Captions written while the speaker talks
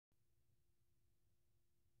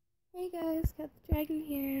Hey guys, Cat the Dragon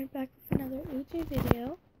here, back with another AJ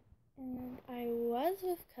video, and I was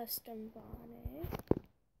with Custom Bonnie.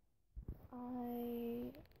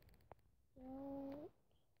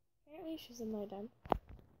 Apparently she's in my den,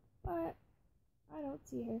 but I don't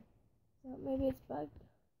see her, so maybe it's bugged,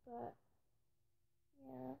 but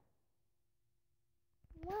yeah.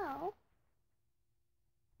 Well,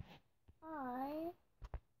 I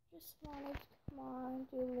just wanted to come on,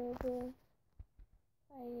 do a little bit,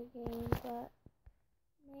 play a game, but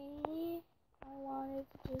mainly I wanted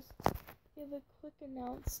to just give a quick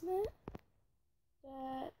announcement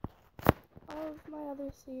that all of my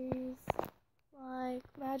other series, like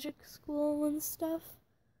Magic School and stuff,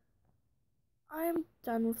 I'm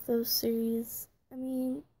done with those series. I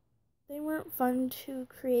mean, they weren't fun to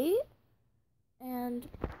create, and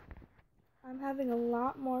I'm having a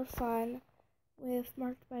lot more fun with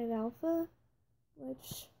Marked by Alpha,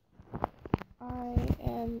 which I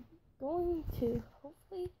am going to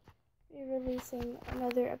hopefully be releasing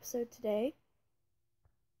another episode today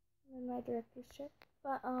in my director's chair.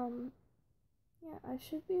 But yeah, I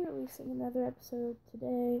should be releasing another episode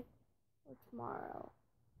today or tomorrow.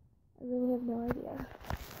 I really have no idea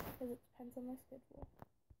because it depends on my schedule,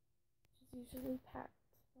 which is usually packed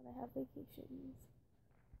when I have vacations.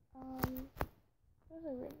 Those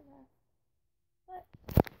are really nice. But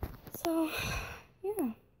so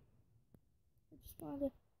yeah, I just wanted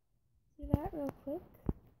to do that real quick.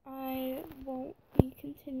 I won't be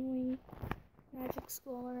continuing Magic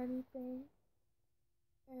School or anything,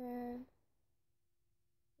 and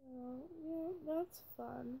yeah, that's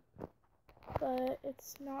fun, but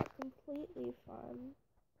it's not completely fun,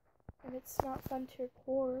 and it's not fun to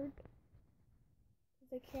record,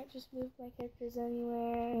 because I can't just move my characters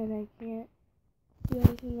anywhere, and I can't do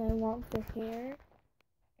anything I want with their hair,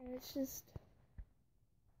 and it's just,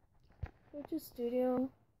 Gotcha Studio,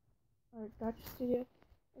 or Gotcha Studio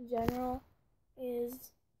in general,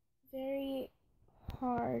 is very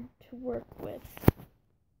hard to work with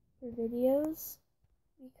for videos,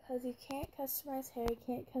 because you can't customize hair, you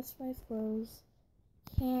can't customize clothes,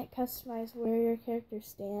 you can't customize where your character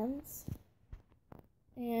stands,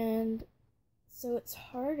 and so it's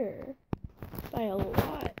harder by a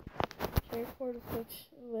lot to record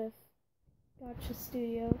with Gotcha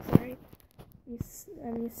Studio. Sorry,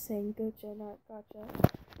 I'm used to saying Gotcha, not Gotcha,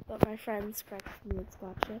 but my friends correct me, it's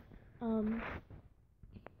Gotcha.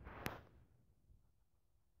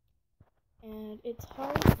 And it's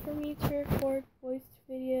hard for me to record voiced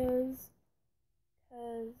videos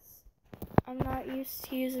because I'm not used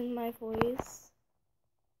to using my voice,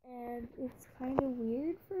 and it's kind of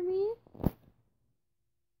weird for me.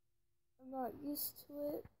 I'm not used to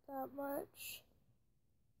it that much,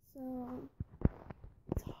 so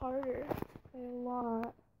it's harder by a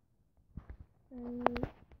lot for me.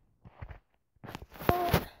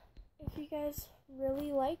 But if you guys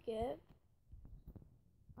really like it,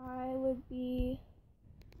 I would be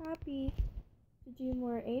happy to do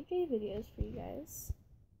more AJ videos for you guys,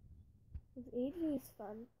 because AJ is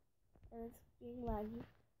fun, and it's being laggy,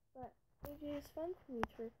 but AJ is fun for me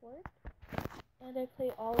to record, and I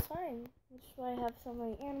play all the time, which is why I have so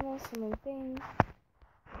many animals, so many things,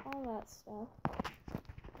 all that stuff,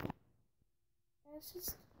 and it's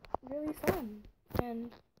just really fun,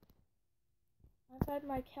 and I've had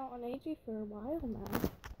my account on AJ for a while now,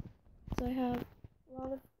 so I have a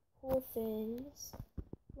lot of cool things,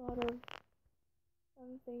 a lot of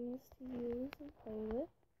fun things to use and play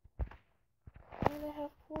with, and I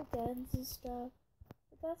have cool dens and stuff,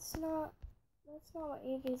 but that's not what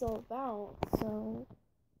AJ is all about. So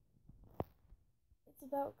it's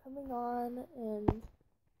about coming on and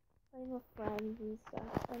playing with friends and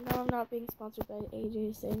stuff. I know I'm not being sponsored by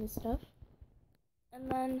AJ saying this stuff. And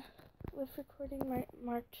then with recording my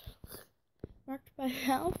marked by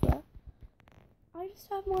Alpha, I just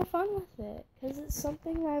have more fun with it, because it's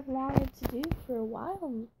something I've wanted to do for a while,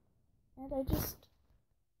 and I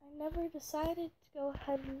never decided to go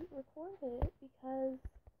ahead and record it, because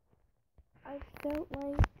I felt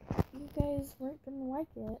like you guys weren't gonna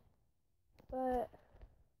like it. But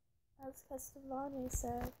as Custom Bonnie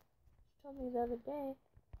said, she told me the other day,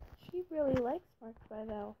 she really likes Marked by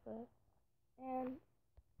the Alpha, and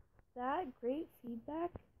that great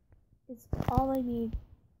feedback is all I need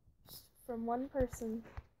from one person,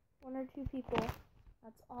 one or two people.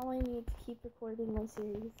 That's all I need to keep recording my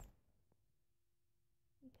series,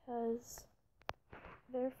 because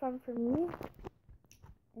they're fun for me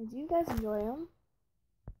and you guys enjoy them,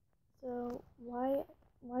 so why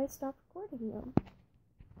stop recording them?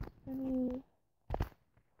 I mean,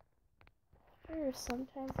 sure,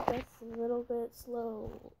 sometimes it gets a little bit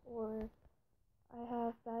slow, or I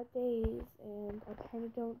have bad days and I kind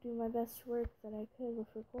of don't do my best work that I could with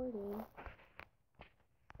recording.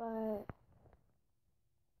 But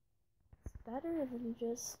it's better than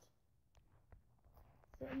just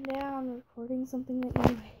sitting down recording something that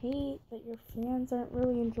you hate, that your fans aren't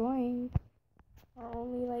really enjoying, or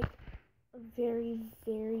only like a very,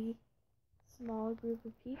 very small group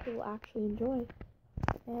of people actually enjoy.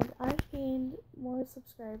 And I've gained more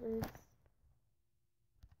subscribers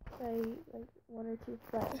by like 1 or 2,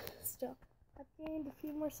 but still, I've gained a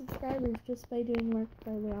few more subscribers just by doing work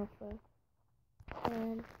by the alpha.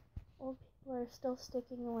 And old people are still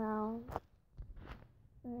sticking around,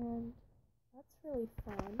 and that's really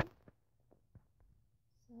fun.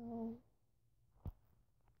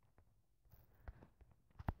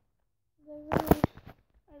 So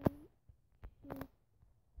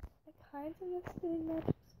I kind of miss doing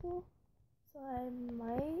magic school, so I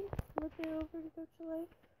might flip it over to Gotcha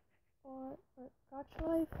Life or Gotcha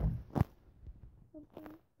Life,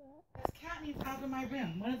 something. But This cat needs out of my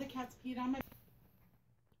room. One of the cats peed on my.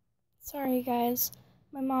 Sorry guys,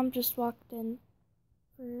 my mom just walked in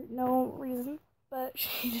for no reason, but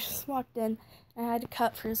she just walked in and I had to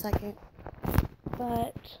cut for a second.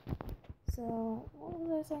 But, so, what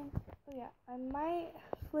was I saying? Oh yeah, I might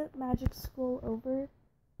flip magic school over,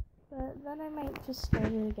 but then I might just start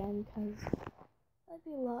it again, because that'd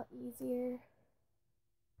be a lot easier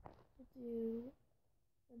to do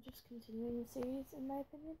than just continuing the series, in my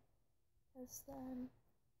opinion, because then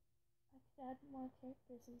I could add more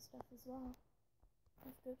characters and stuff as well.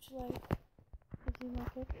 With Gotcha Life gives you more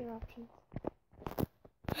character options.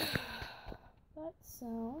 But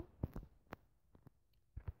so,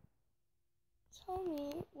 tell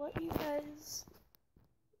me what you guys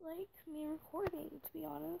like me recording, to be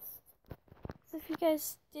honest. Because if you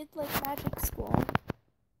guys did like magic school,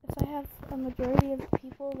 if I have a majority of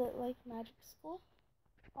people that like magic school,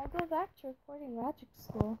 I'll go back to recording magic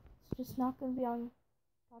school. It's just not going to be on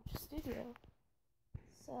Gotcha Studio.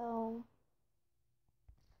 So,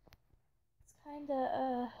 it's kind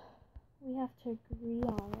of, we have to agree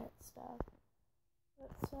on it stuff.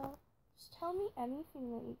 But so, just tell me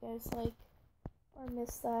anything that you guys like or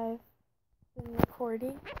miss that I've been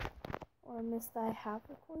recording, or miss that I have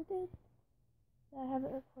recorded, that I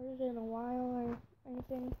haven't recorded in a while or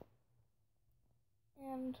anything.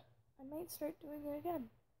 And I might start doing it again.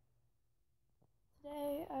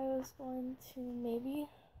 Today I was going to maybe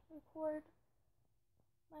record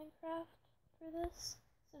Minecraft for this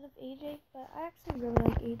instead of AJ, but I actually really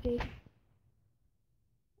like AJ.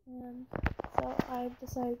 And so I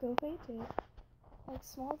decided to go with AJ. Like,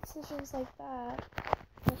 small decisions like that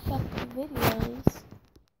affect the videos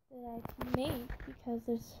that I can make, because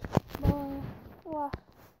there's more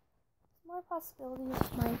possibilities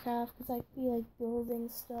with Minecraft, because I could be like building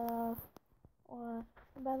stuff, or,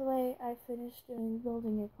 and by the way, I finished doing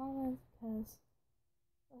building your comments because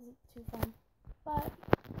it wasn't too fun. But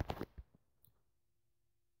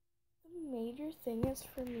the major thing is,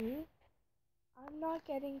 for me, I'm not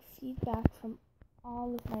getting feedback from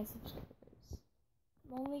all of my subscribers.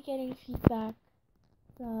 I'm only getting feedback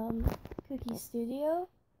from Cookie Studio,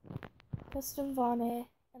 Custom Vane,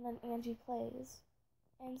 and then Angie Plays.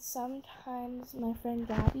 And sometimes my friend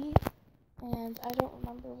Gabby, and I don't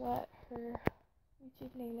remember what her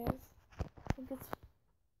YouTube name is. I think it's,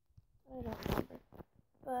 I don't remember.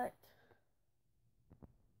 But,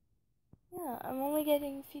 yeah, I'm only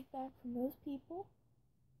getting feedback from those people.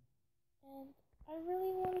 And I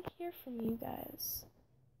really want to hear from you guys.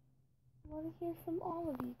 I want to hear from all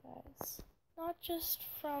of you guys. Not just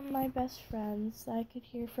from my best friends that I could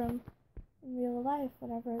hear from in real life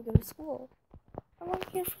whenever I go to school. I want to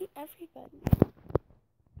hear from everybody.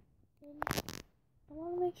 And I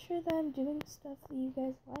want to make sure that I'm doing stuff that you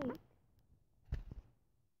guys like.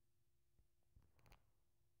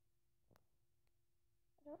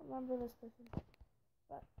 I don't remember this person,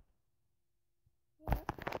 but yeah.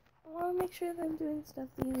 I want to make sure that I'm doing stuff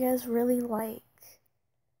that you guys really like.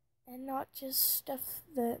 And not just stuff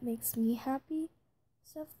that makes me happy,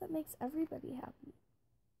 stuff that makes everybody happy.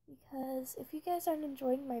 Because if you guys aren't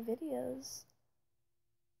enjoying my videos,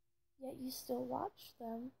 yet you still watch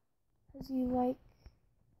them, because you like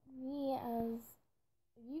me as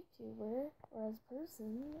a YouTuber, or as a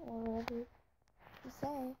person, or whatever you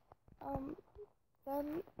say,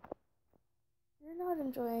 then you're not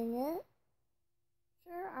enjoying it.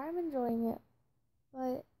 Sure, I'm enjoying it,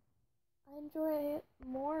 but I enjoy it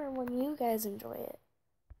more when you guys enjoy it,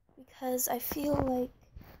 because I feel like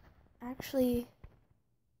actually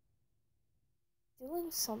doing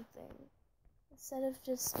something instead of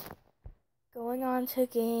just going on to a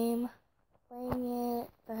game, playing it,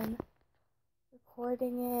 then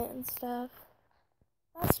recording it and stuff.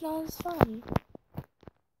 That's not as fun.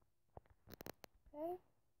 Okay?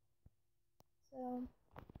 So,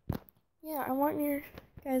 yeah, I want your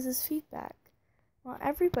guys' feedback. I want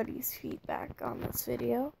everybody's feedback on this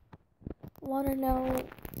video. I want to know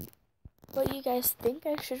what you guys think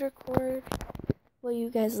I should record. What you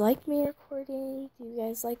guys like me recording? Do you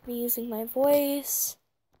guys like me using my voice?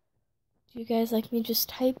 Do you guys like me just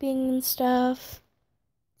typing and stuff?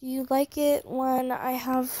 Do you like it when I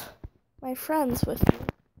have my friends with me?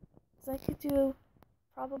 Because I could do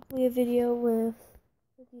probably a video with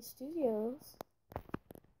these studios.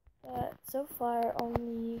 But so far,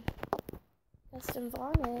 only Justin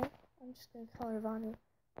Vane, I'm just going to call her Vane.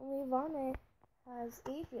 Only Vane has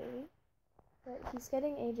AJ, but he's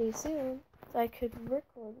getting AJ soon, so I could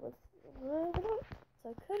record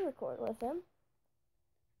with him.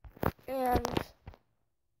 And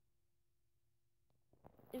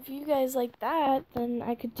if you guys like that, then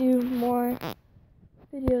I could do more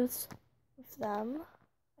videos with them.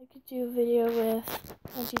 I could do a video with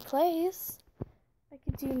when she plays. I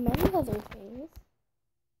could do many other things.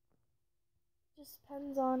 Just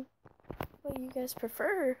depends on what you guys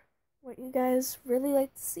prefer, what you guys really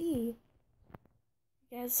like to see.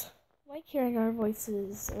 You guys like hearing our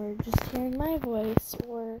voices, or just hearing my voice,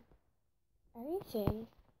 or anything.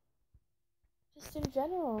 Just in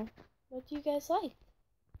general, what do you guys like?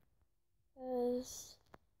 Because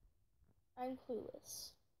I'm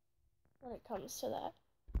clueless when it comes to that.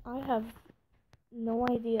 I have no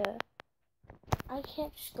idea. I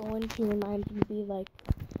can't just go into your mind and be like,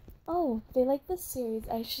 oh, they like this series,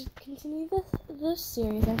 I should continue this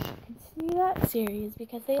series, I should continue that series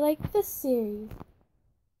because they like this series.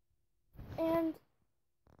 And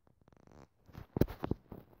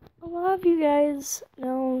a lot of you guys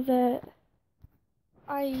know that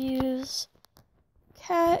I use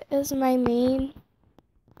Cat as my main,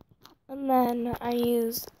 and then I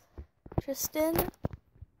use Tristan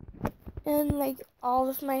in like all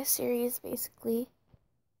of my series basically.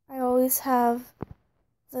 I always have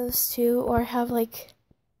those two, or have like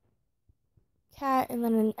Cat and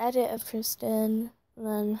then an edit of Tristan, and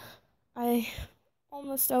then I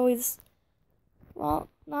almost always, well,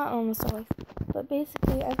 not almost always, but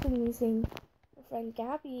basically I've been using my friend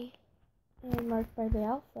Gabby and Marked by the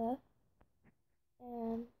Alpha,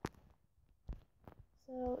 and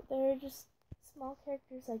so there are just small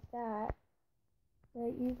characters like that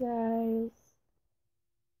you guys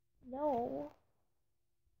know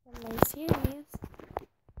from my series.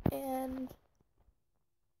 And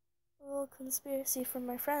a little conspiracy from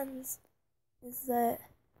my friends is that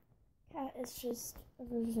Cat is just a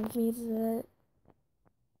version of me that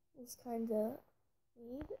is kinda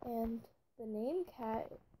weird, and the name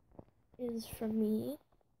Cat is from me,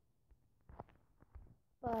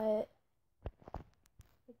 but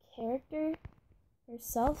the character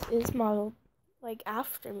herself is modeled like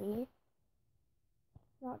after me.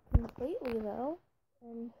 Not completely though,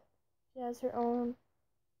 and she has her own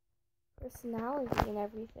personality and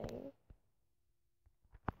everything.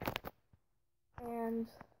 And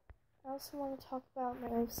I also want to talk about my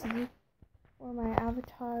OC, or my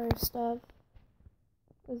avatar stuff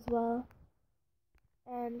as well.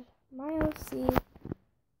 And my OC,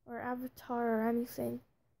 or avatar, or anything,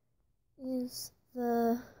 is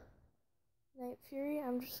the Night Fury.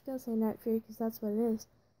 I'm just gonna say Night Fury because that's what it is.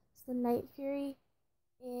 It's the Night Fury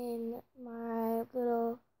in my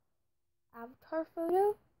little avatar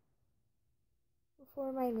photo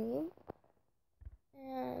before my name.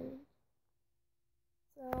 And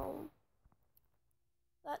so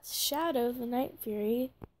that's Shadow, the Night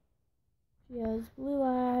Fury. She has blue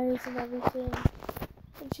eyes and everything,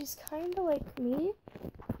 and she's kind of like me,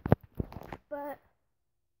 but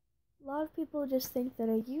a lot of people just think that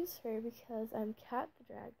I use her because I'm Cat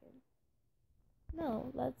the Dragon.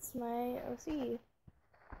 No, that's my OC.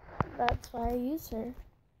 That's why I use her.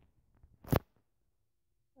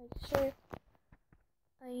 Like, sure,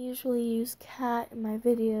 I usually use Cat in my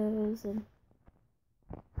videos, and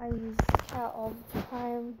I use Cat all the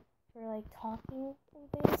time for like talking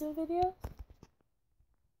and things in videos.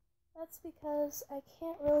 That's because I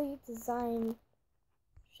can't really design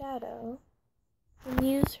Shadow and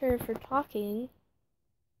use her for talking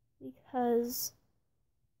because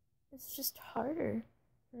it's just harder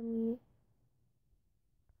for me.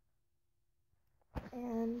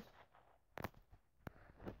 And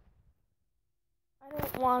I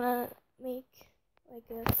don't want to make like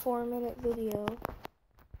a 4-minute video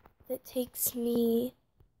that takes me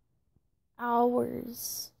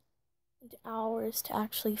hours and hours to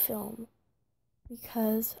actually film,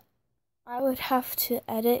 because I would have to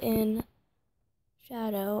edit in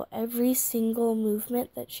shadow, every single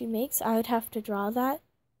movement that she makes, I would have to draw that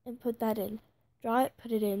and put that in. Draw it,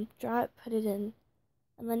 put it in, draw it, put it in,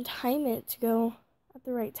 and then time it to go at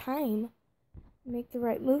the right time, make the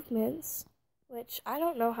right movements, which I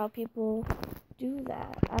don't know how people do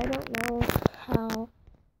that. I don't know how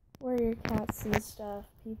warrior cats and stuff,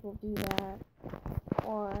 people do that,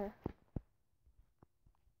 or,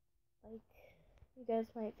 like, you guys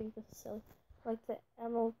might think this is silly, like the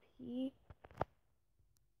MLP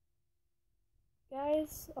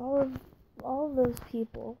guys, all of those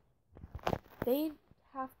people, they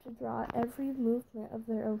have to draw every movement of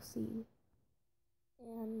their OC.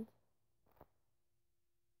 And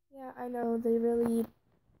yeah, I know they really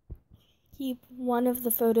keep one of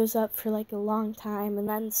the photos up for like a long time and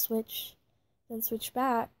then switch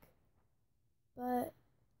back. But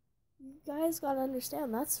you guys gotta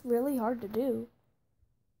understand, that's really hard to do.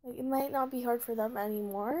 Like, it might not be hard for them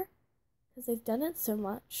anymore because they've done it so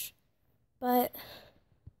much. But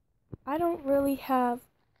I don't really have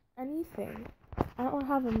anything. I don't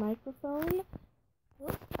have a microphone.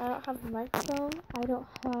 I don't have a microphone. I don't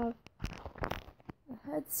have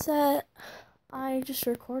a headset. I just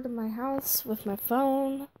record in my house with my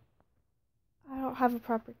phone. I don't have a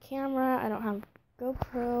proper camera. I don't have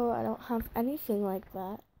GoPro. I don't have anything like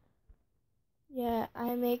that. Yeah,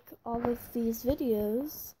 I make all of these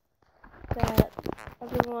videos that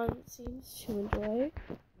everyone seems to enjoy.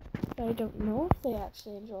 But I don't know if they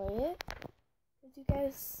actually enjoy it.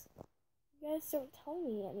 Because you guys don't tell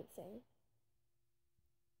me anything.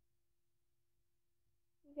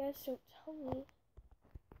 You guys don't tell me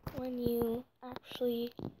when you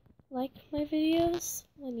actually like my videos,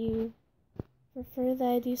 when you prefer that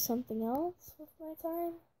I do something else with my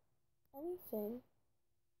time, anything.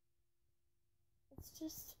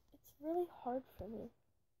 It's really hard for me.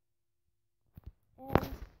 And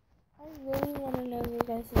I really want to know your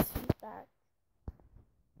guys' feedback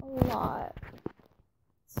a lot.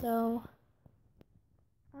 So,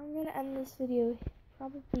 I'm going to end this video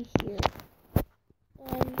probably here.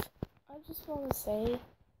 And I just want to say,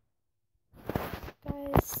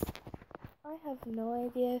 guys, I have no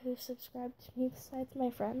idea who subscribed to me besides my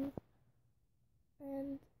friends.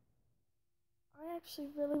 And I actually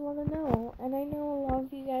really want to know. And I know a lot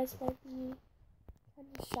of you guys might be kind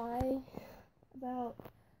of shy about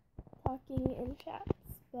talking in chats,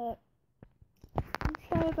 but I'm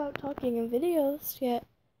shy about talking in videos, yet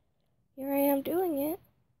here I am doing it.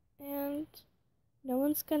 And no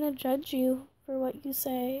one's gonna judge you for what you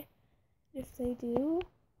say. If they do,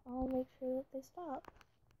 I'll make sure that they stop.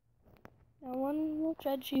 No one will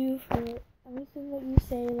judge you for anything that you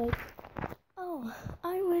say, like, oh,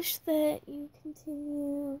 I wish that you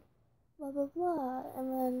continue, blah blah blah,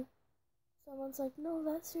 and then someone's like, no,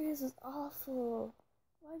 that series is awful.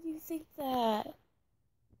 Why do you think that?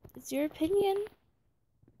 It's your opinion.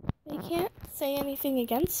 They can't say anything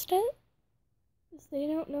against it, because they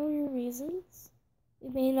don't know your reasons. They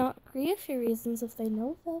may not agree with your reasons if they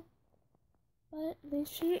know them, but they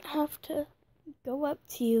shouldn't have to go up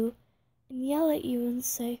to you and yell at you and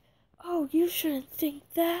say, oh, you shouldn't think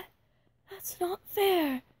that. That's not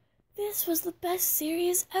fair. This was the best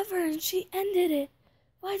series ever and she ended it.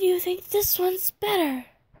 Why do you think this one's better?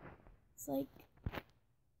 It's like,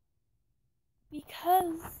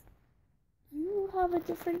 because you have a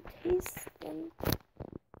different taste than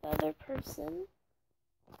the other person.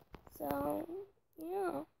 So,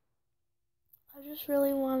 yeah. I just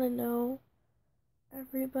really want to know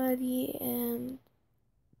everybody, and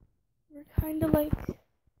we're kind of like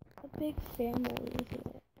a big family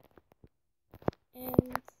here.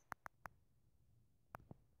 And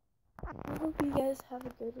I hope you guys have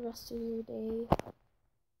a good rest of your day.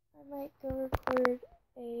 I might go record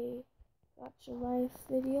a Gotcha Life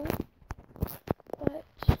video, but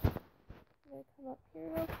I'm gonna come up here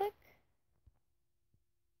real quick.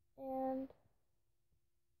 And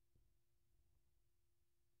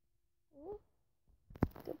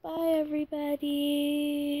goodbye,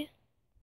 everybody.